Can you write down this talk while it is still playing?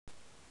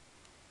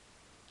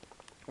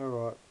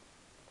Alright.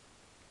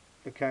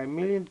 Okay, a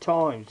million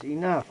times.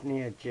 Enough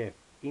now, Jeff.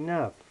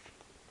 Enough.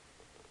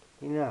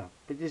 Enough.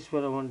 But this is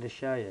what I wanted to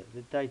show you.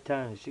 The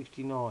Daytona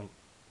 69.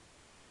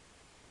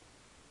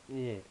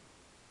 Yeah.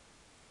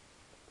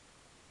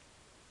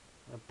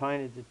 I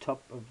painted the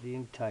top of the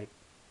intake.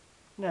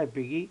 No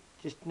biggie.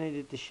 Just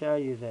needed to show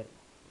you that.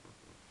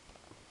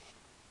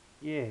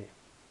 Yeah.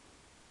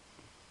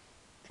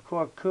 It's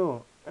quite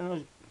cool. And it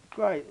was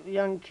great. The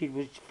young kid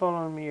was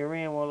following me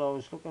around while I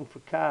was looking for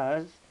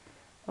cars.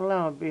 And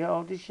lo and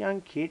behold, this young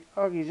kid,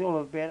 I think he's all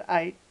of about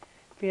 8,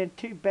 found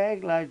 2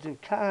 bag loads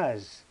of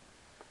cars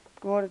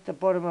right at the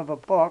bottom of a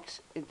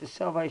box at the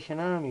Salvation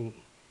Army.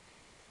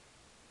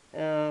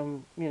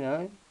 You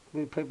know,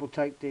 where people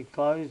take their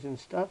clothes and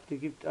stuff to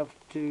give up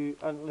to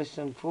less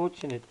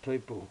unfortunate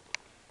people.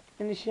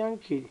 And this young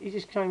kid, he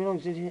just came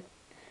along and said,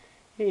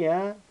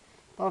 "Here,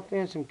 I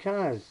found some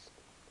cars."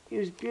 It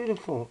was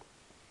beautiful.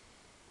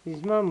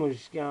 His mum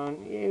was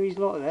going, "Yeah, he's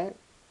like that."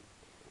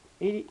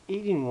 He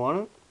didn't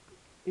want it.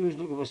 He was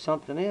looking for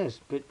something else.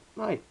 But,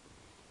 mate,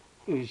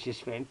 it was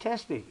just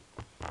fantastic.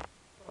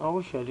 I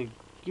wish I'd have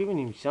given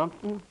him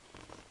something.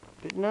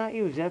 But no,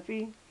 he was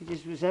happy. He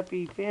just was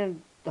happy he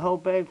found the whole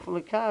bag full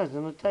of cars.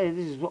 And I tell you,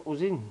 this is what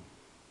was in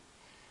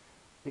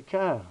the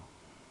car.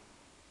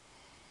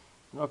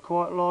 And I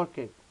quite like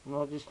it. And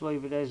I'll just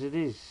leave it as it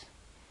is.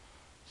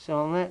 So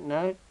on that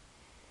note,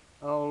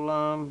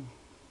 I'll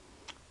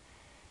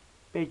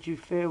bid you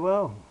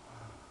farewell.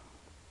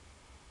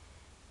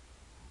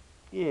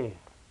 Yeah,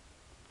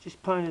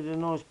 just painted a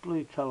nice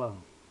blue colour.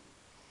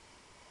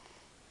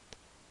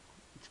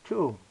 It's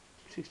cool.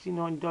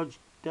 69 Dodge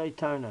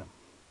Daytona.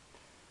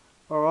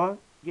 Alright,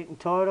 getting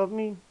tired of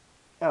me?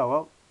 Oh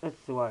well,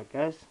 that's the way it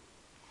goes.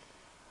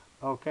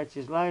 I'll catch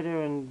you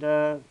later, and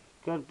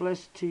God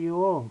bless to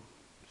you all.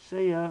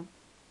 See ya.